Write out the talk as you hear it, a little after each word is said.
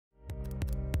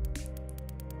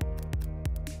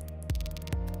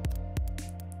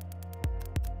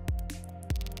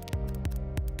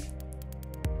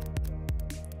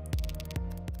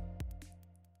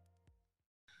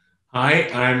Hi,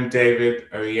 I'm David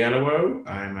Oyelowo.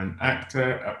 I'm an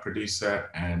actor, a producer,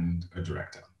 and a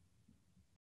director.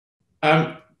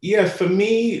 Yeah, for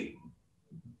me,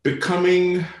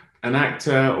 becoming an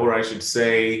actor, or I should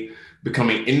say,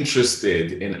 becoming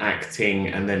interested in acting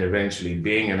and then eventually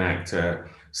being an actor,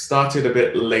 started a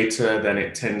bit later than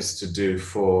it tends to do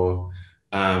for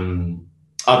um,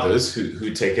 others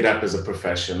who take it up as a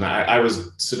profession. I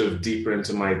was sort of deeper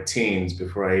into my teens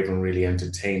before I even really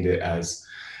entertained it as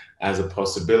a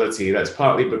possibility. That's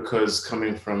partly because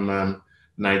coming from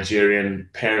Nigerian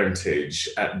parentage,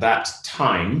 at that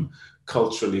time,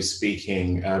 culturally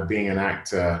speaking, being an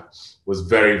actor was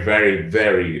very, very,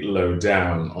 very low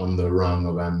down on the rung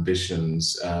of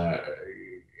ambitions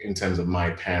in terms of my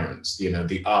parents. You know,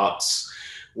 the arts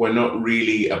were not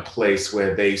really a place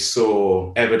where they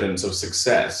saw evidence of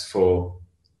success for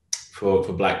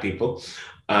Black people.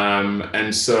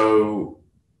 And so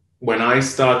when I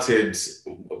started,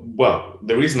 well,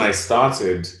 the reason I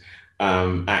started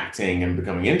acting and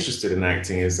becoming interested in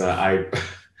acting is that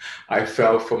I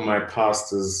fell for my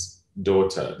pastor's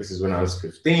daughter. This is when I was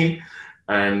 15,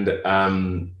 and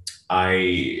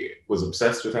I was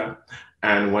obsessed with her.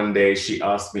 And one day she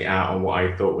asked me out on what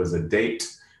I thought was a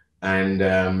date, and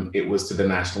it was to the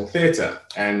National Theatre.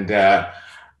 And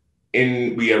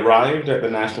we arrived at the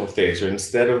National Theatre.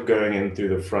 Instead of going in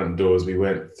through the front doors, we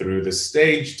went through the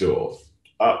stage door,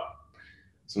 up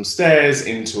some stairs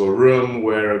into a room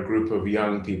where a group of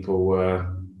young people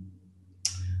were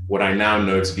what I now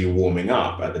know to be warming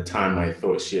up. At the time, I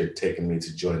thought she had taken me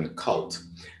to join a cult.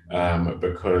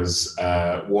 Because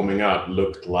warming up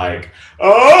looked like,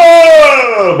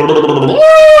 oh,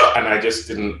 and I just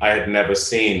didn't, I had never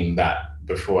seen that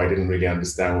before. I didn't really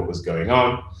understand what was going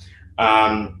on.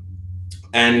 Um,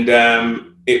 and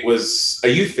it was a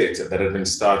youth theatre that had been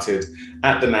started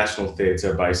at the National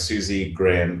Theatre by Susie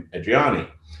Graham Adriani.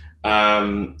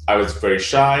 I was very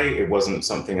shy. It wasn't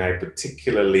something I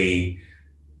particularly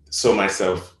saw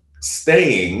myself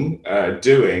staying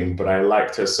doing, but I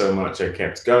liked her so much I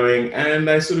kept going and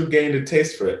I sort of gained a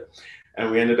taste for it.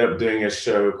 And we ended up doing a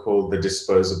show called The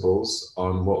Disposables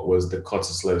on what was the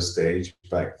Cottesloe stage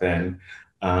back then,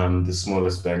 the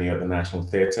smallest venue at the National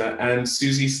Theatre. And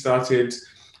Susie started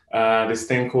this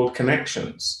thing called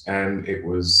Connections, and it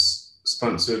was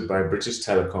sponsored by British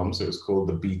Telecom, so it was called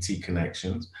the BT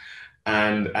Connections.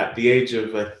 And at the age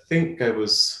of, I think I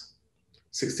was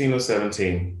 16 or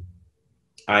 17,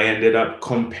 I ended up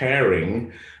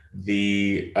comparing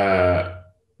the uh,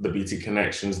 the BT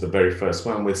Connections, the very first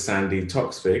one, with Sandy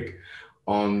Toksvig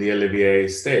on the Olivier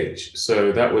stage.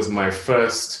 So that was my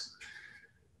first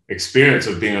experience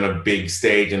of being on a big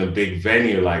stage in a big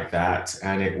venue like that,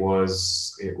 and it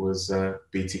was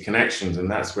BT Connections, and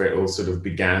that's where it all sort of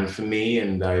began for me.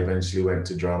 And I eventually went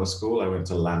to drama school. I went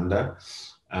to Lambda,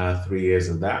 3 years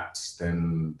of that,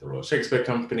 then the Royal Shakespeare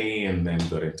Company, and then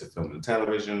got into film and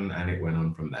television, and it went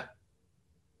on from there.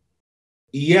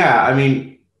 Yeah, I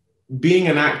mean, being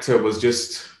an actor was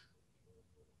just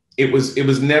it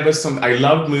was never something. I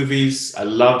loved movies. I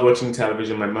loved watching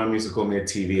television. My mom used to call me a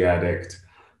TV addict.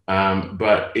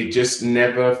 But it just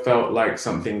never felt like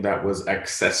something that was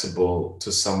accessible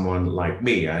to someone like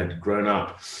me. I had grown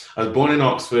up, I was born in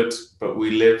Oxford, but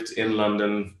we lived in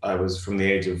London. I was from the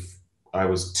age of, I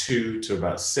was 2 to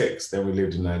about 6. Then we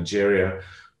lived in Nigeria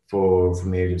for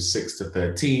from the age of 6 to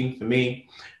 13 for me.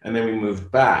 And then we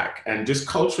moved back. And just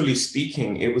culturally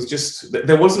speaking, it was just,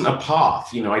 there wasn't a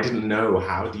path. You know, I didn't know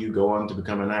how do you go on to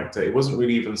become an actor. It wasn't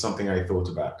really even something I thought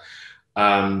about.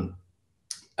 Um,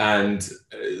 and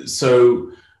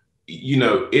so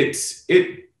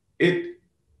it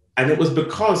and it was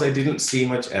because I didn't see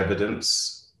much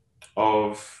evidence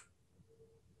of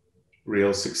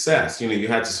real success. You know, you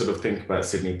had to sort of think about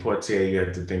Sidney Poitier, you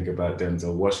had to think about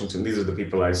Denzel Washington. These are the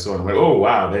people I saw and went, oh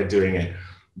wow, they're doing it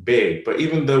big. But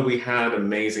even though we had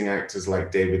amazing actors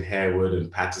like David Harewood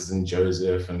and Patterson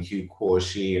Joseph and Hugh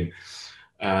Corshi, and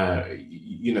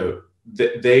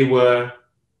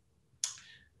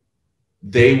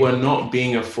they were not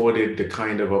being afforded the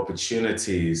kind of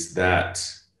opportunities that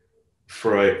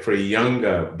for a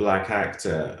younger black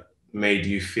actor made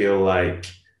you feel like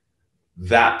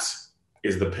that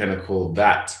is the pinnacle,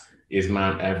 that is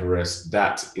Mount Everest,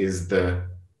 that is the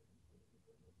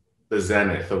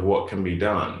zenith of what can be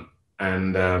done.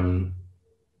 And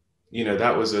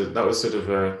that was sort of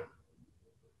a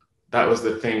that was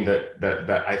the thing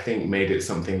that I think made it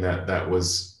something that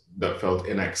felt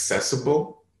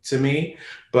inaccessible to me.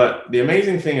 But the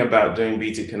amazing thing about doing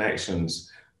BT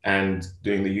Connections and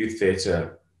doing the youth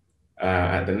theatre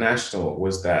at the National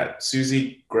was that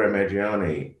Susie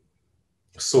Graham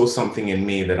saw something in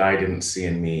me that I didn't see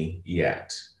in me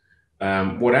yet.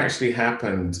 What actually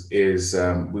happened is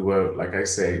we were, like I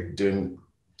say, doing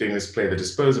this play, The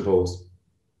Disposables,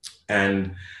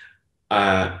 and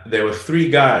there were three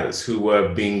guys who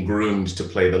were being groomed to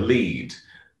play the lead.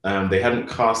 They hadn't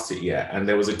cast it yet, and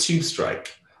there was a tube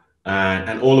strike,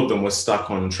 and all of them were stuck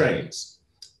on trains.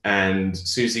 And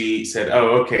Susie said,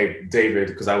 "Oh, okay, David,"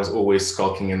 because I was always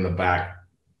skulking in the back,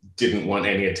 didn't want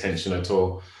any attention at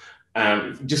all.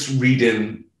 Just read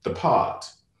in the part,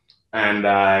 and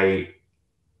I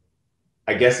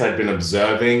guess I'd been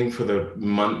observing for the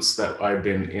months that I'd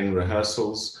been in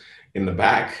rehearsals in the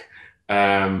back.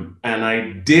 And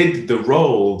I did the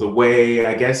role the way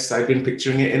I guess I'd been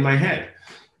picturing it in my head.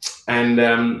 And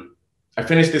I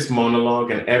finished this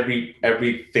monologue, and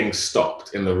everything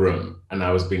stopped in the room, and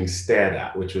I was being stared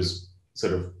at, which was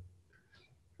sort of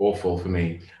awful for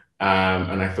me.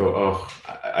 And I thought, oh,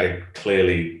 I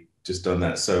clearly just done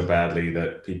that so badly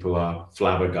that people are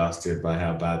flabbergasted by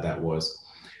how bad that was.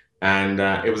 And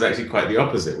it was actually quite the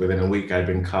opposite. Within a week, I'd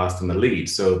been cast in the lead.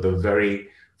 So the very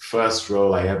first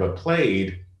role I ever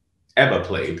played,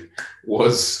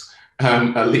 was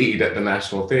a lead at the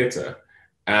National Theatre.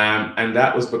 And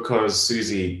that was because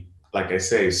Susie, like I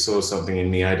say, saw something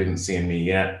in me I didn't see in me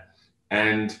yet.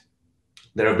 And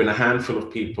there have been a handful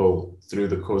of people through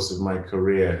the course of my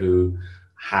career who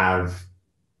have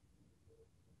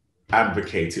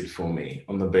advocated for me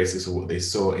on the basis of what they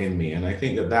saw in me. And I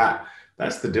think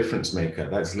that's the difference maker.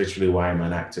 That's literally why I'm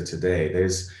an actor today.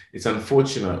 It's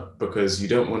unfortunate because you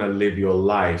don't want to live your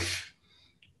life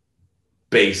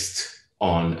based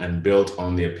on and built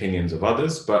on the opinions of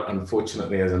others. But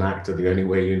unfortunately, as an actor, the only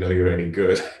way you know you're any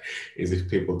good is if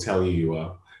people tell you you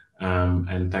are.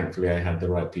 And thankfully, I had the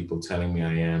right people telling me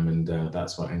I am, and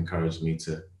that's what encouraged me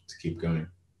to keep going.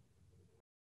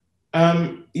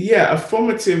 Yeah, a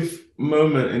formative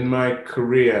moment in my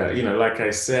career. Like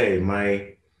I say,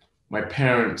 my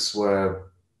parents were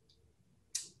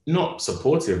not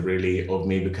supportive really of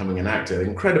me becoming an actor.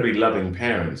 Incredibly loving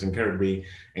parents, incredibly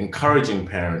encouraging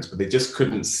parents, but they just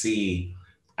couldn't see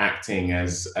acting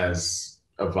as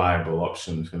a viable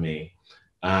option for me.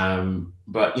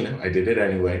 But I did it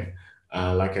anyway.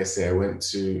 Like I say, I went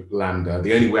to Lambda.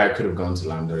 The only way I could have gone to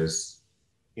Lambda is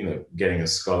getting a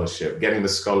scholarship. Getting the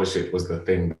scholarship was the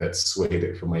thing that swayed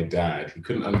it for my dad. He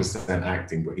couldn't understand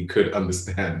acting, but he could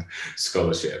understand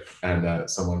scholarship and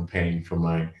someone paying for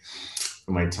my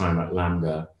time at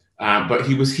Lambda. But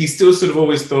he still sort of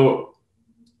always thought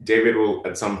David will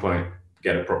at some point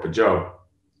get a proper job.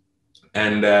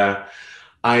 And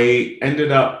I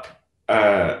ended up,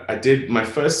 I did my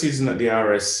first season at the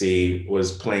RSC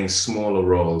was playing smaller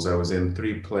roles. I was in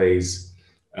 3 plays,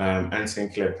 Antony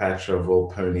and Cleopatra,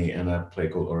 Volpone, and a play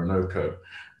called Orinoco.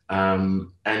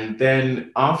 And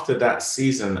then after that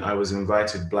season, I was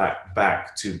invited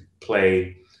back to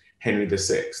play Henry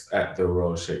VI at the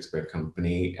Royal Shakespeare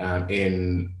Company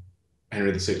in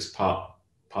Henry VI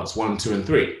parts 1, 2, and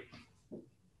 3.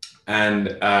 And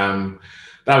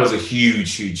that was a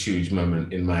huge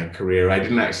moment in my career. I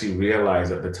didn't actually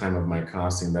realize at the time of my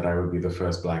casting that I would be the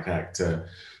first Black actor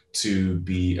to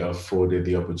be afforded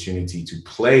the opportunity to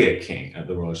play a king at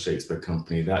the Royal Shakespeare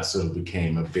Company. That sort of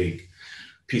became a big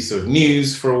piece of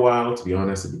news for a while. To be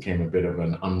honest, it became a bit of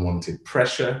an unwanted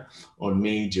pressure on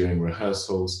me during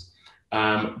rehearsals.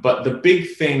 But the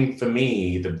big thing for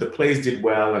me, the plays did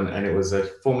well, and it was a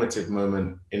formative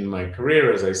moment in my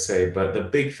career, as I say. But the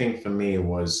big thing for me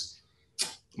was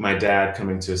my dad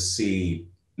coming to see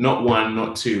not 1,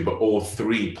 not 2, but all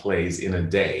 3 plays in a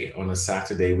day. On a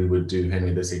Saturday, we would do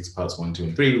Henry VI parts 1, 2,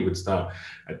 and 3. We would start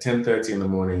at 10:30 in the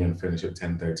morning and finish at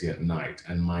 10:30 at night.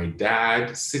 And my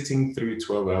dad sitting through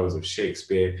 12 hours of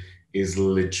Shakespeare is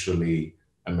literally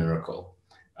a miracle.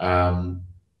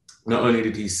 Not only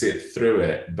did he sit through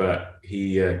it, but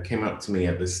he came up to me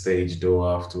at the stage door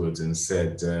afterwards and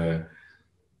said,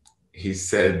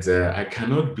 I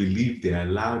cannot believe they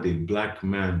allowed a Black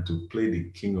man to play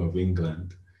the King of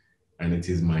England, and it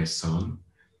is my son.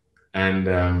 And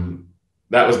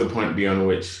that was the point beyond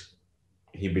which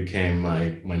he became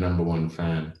my number 1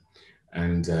 fan.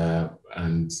 And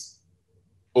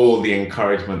all the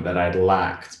encouragement that I'd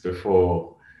lacked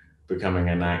before becoming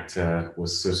an actor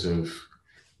was sort of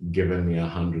given me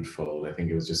 100-fold. I think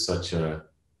it was just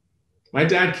my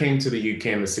dad came to the UK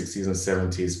in the 60s and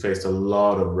 70s, faced a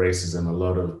lot of racism, a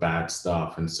lot of bad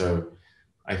stuff. And so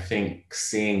I think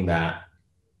seeing that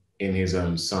in his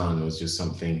own son was just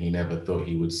something he never thought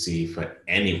he would see for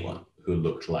anyone who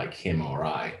looked like him or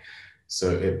I.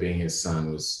 So it being his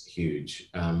son was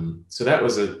huge. So that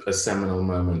was a seminal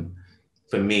moment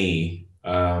for me,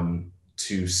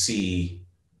 to see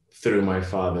through my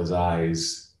father's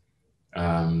eyes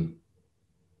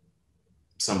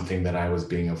something that I was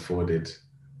being afforded,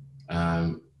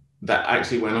 um, that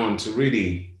actually went on to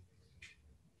really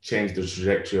change the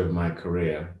trajectory of my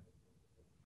career.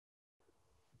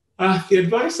 The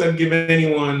advice I'd give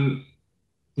anyone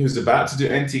who's about to do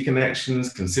NT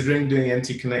connections, considering doing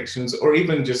NT connections, or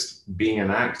even just being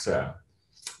an actor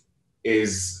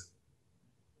is,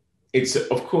 it's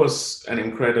of course an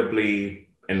incredibly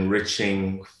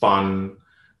enriching, fun,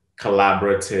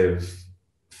 collaborative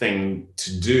thing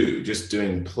to do, just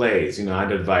doing plays.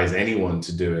 I'd advise anyone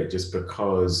to do it just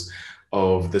because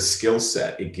of the skill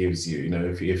set it gives you.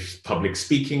 If public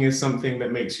speaking is something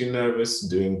that makes you nervous,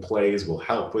 doing plays will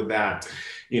help with that.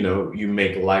 You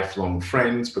make lifelong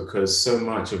friends because so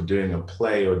much of doing a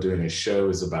play or doing a show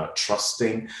is about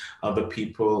trusting other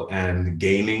people and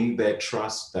gaining their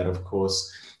trust. That, of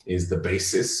course, is the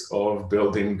basis of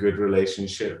building good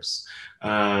relationships.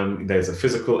 There's a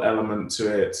physical element to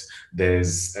it.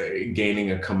 There's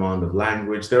gaining a command of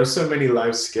language. There are so many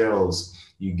life skills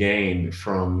you gain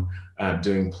from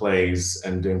doing plays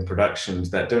and doing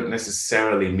productions that don't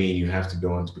necessarily mean you have to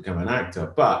go on to become an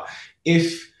actor. But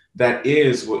if that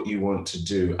is what you want to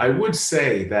do, I would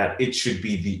say that it should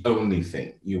be the only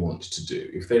thing you want to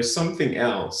do. If there's something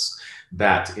else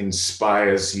that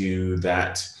inspires you,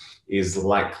 that is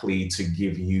likely to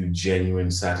give you genuine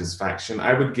satisfaction,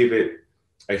 I would give it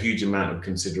a huge amount of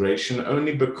consideration,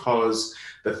 only because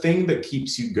the thing that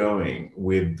keeps you going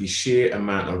with the sheer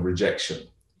amount of rejection,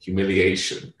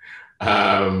 humiliation,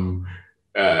 um,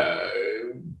 uh,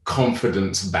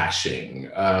 confidence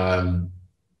bashing,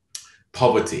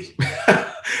 poverty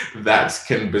that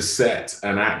can beset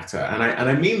an actor, and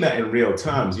I mean that in real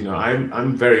terms.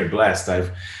 I'm very blessed.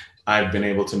 I've been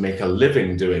able to make a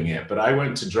living doing it, but I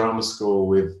went to drama school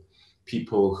with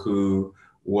people who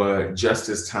were just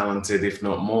as talented, if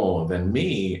not more, than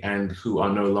me, and who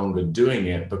are no longer doing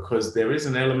it because there is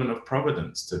an element of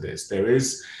providence to this. There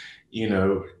is,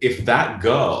 if that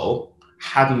girl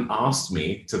hadn't asked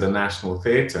me to the National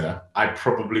Theatre, I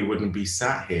probably wouldn't be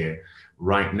sat here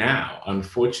right now.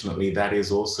 Unfortunately, that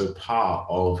is also part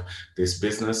of this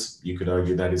business. You could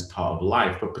argue that is part of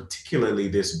life, but particularly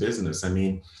this business. I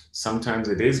mean, sometimes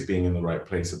it is being in the right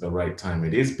place at the right time.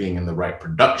 It is being in the right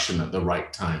production at the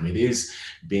right time. It is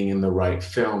being in the right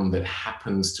film that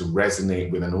happens to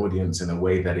resonate with an audience in a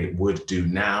way that it would do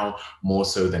now, more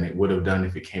so than it would have done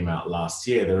if it came out last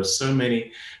year. There are so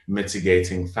many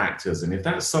mitigating factors. And if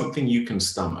that's something you can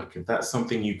stomach, if that's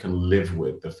something you can live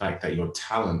with, the fact that your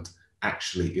talent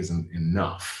actually isn't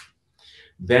enough,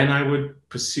 then I would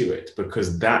pursue it,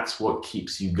 because that's what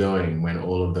keeps you going when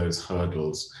all of those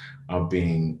hurdles are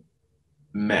being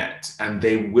met, and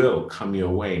they will come your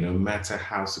way no matter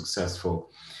how successful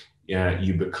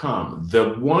you become.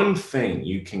 The one thing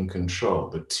you can control,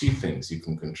 the two things you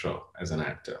can control as an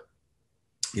actor,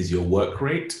 is your work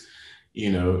rate.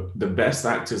 The best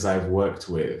actors I've worked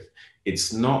with,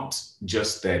 it's not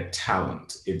just their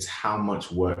talent, it's how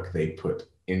much work they put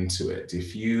into it.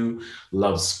 If you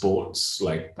love sports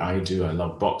like I do, I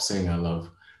love boxing, I love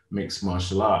mixed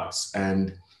martial arts,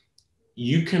 and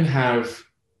you can have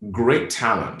great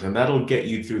talent and that'll get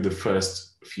you through the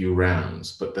first few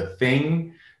rounds. But the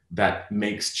thing that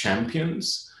makes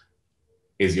champions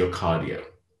is your cardio.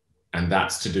 And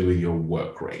that's to do with your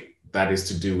work rate. That is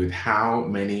to do with how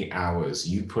many hours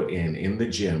you put in the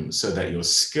gym so that your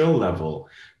skill level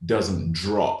doesn't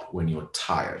drop when you're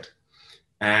tired.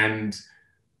 And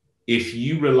if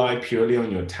you rely purely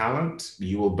on your talent,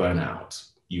 you will burn out.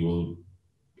 You will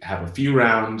have a few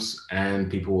rounds and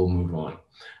people will move on.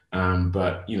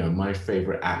 But my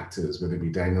favorite actors, whether it be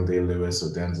Daniel Day-Lewis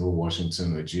or Denzel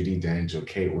Washington or Judi Dench or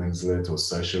Kate Winslet or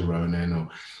Saoirse Ronan, or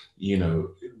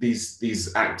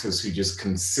these actors who just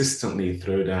consistently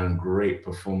throw down great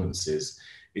performances,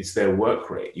 it's their work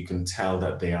rate. You can tell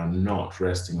that they are not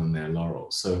resting on their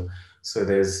laurels. So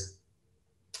there's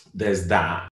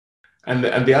that. And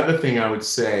the other thing I would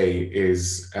say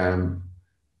is,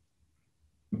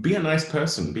 be a nice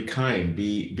person, be kind,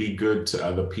 be good to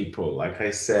other people. Like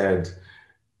I said,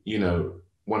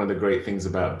 one of the great things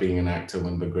about being an actor,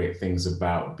 one of the great things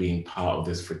about being part of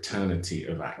this fraternity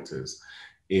of actors,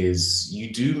 is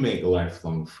you do make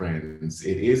lifelong friends.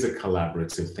 It is a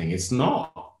collaborative thing. It's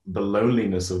not the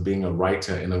loneliness of being a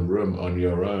writer in a room on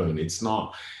your own. It's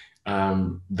not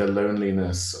the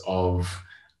loneliness of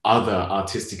other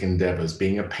artistic endeavors,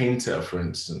 being a painter, for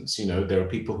instance. There are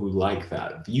people who like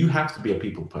that. You have to be a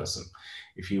people person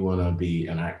if you want to be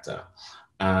an actor.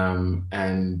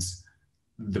 And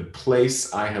the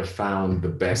place I have found the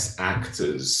best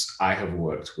actors I have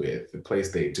worked with, the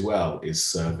place they dwell, is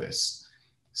service.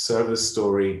 Serve the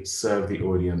story, serve the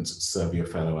audience, serve your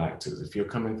fellow actors. If you're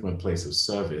coming from a place of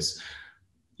service,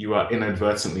 you are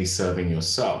inadvertently serving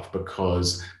yourself,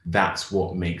 because that's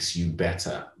what makes you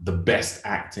better. The best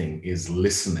acting is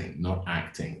listening, not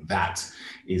acting. That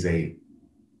is an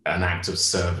act of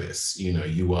service. You know,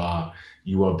 you are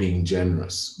being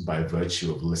generous by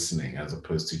virtue of listening as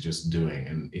opposed to just doing.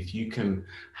 And if you can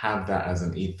have that as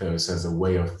an ethos, as a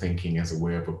way of thinking, as a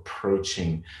way of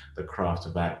approaching the craft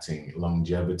of acting,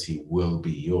 longevity will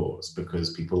be yours,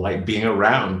 because people like being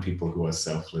around people who are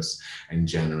selfless and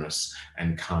generous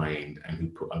and kind and who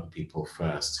put other people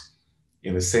first.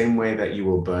 In the same way that you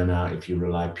will burn out if you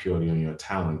rely purely on your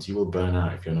talent, you will burn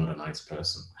out if you're not a nice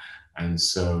person. And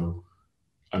so,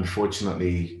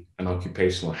 unfortunately, an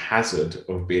occupational hazard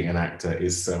of being an actor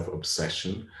is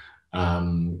self-obsession.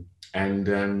 And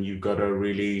you've got to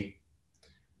really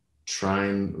try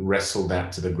and wrestle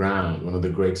that to the ground. One of the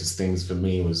greatest things for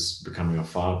me was becoming a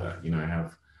father. You know, I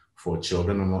have 4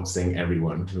 children. I'm not saying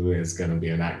everyone who is going to be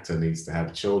an actor needs to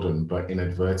have children, but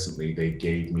inadvertently, they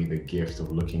gave me the gift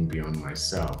of looking beyond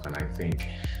myself. And I think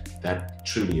that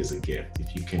truly is a gift.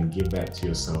 If you can give that to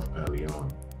yourself early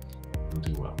on, you'll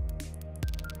do well.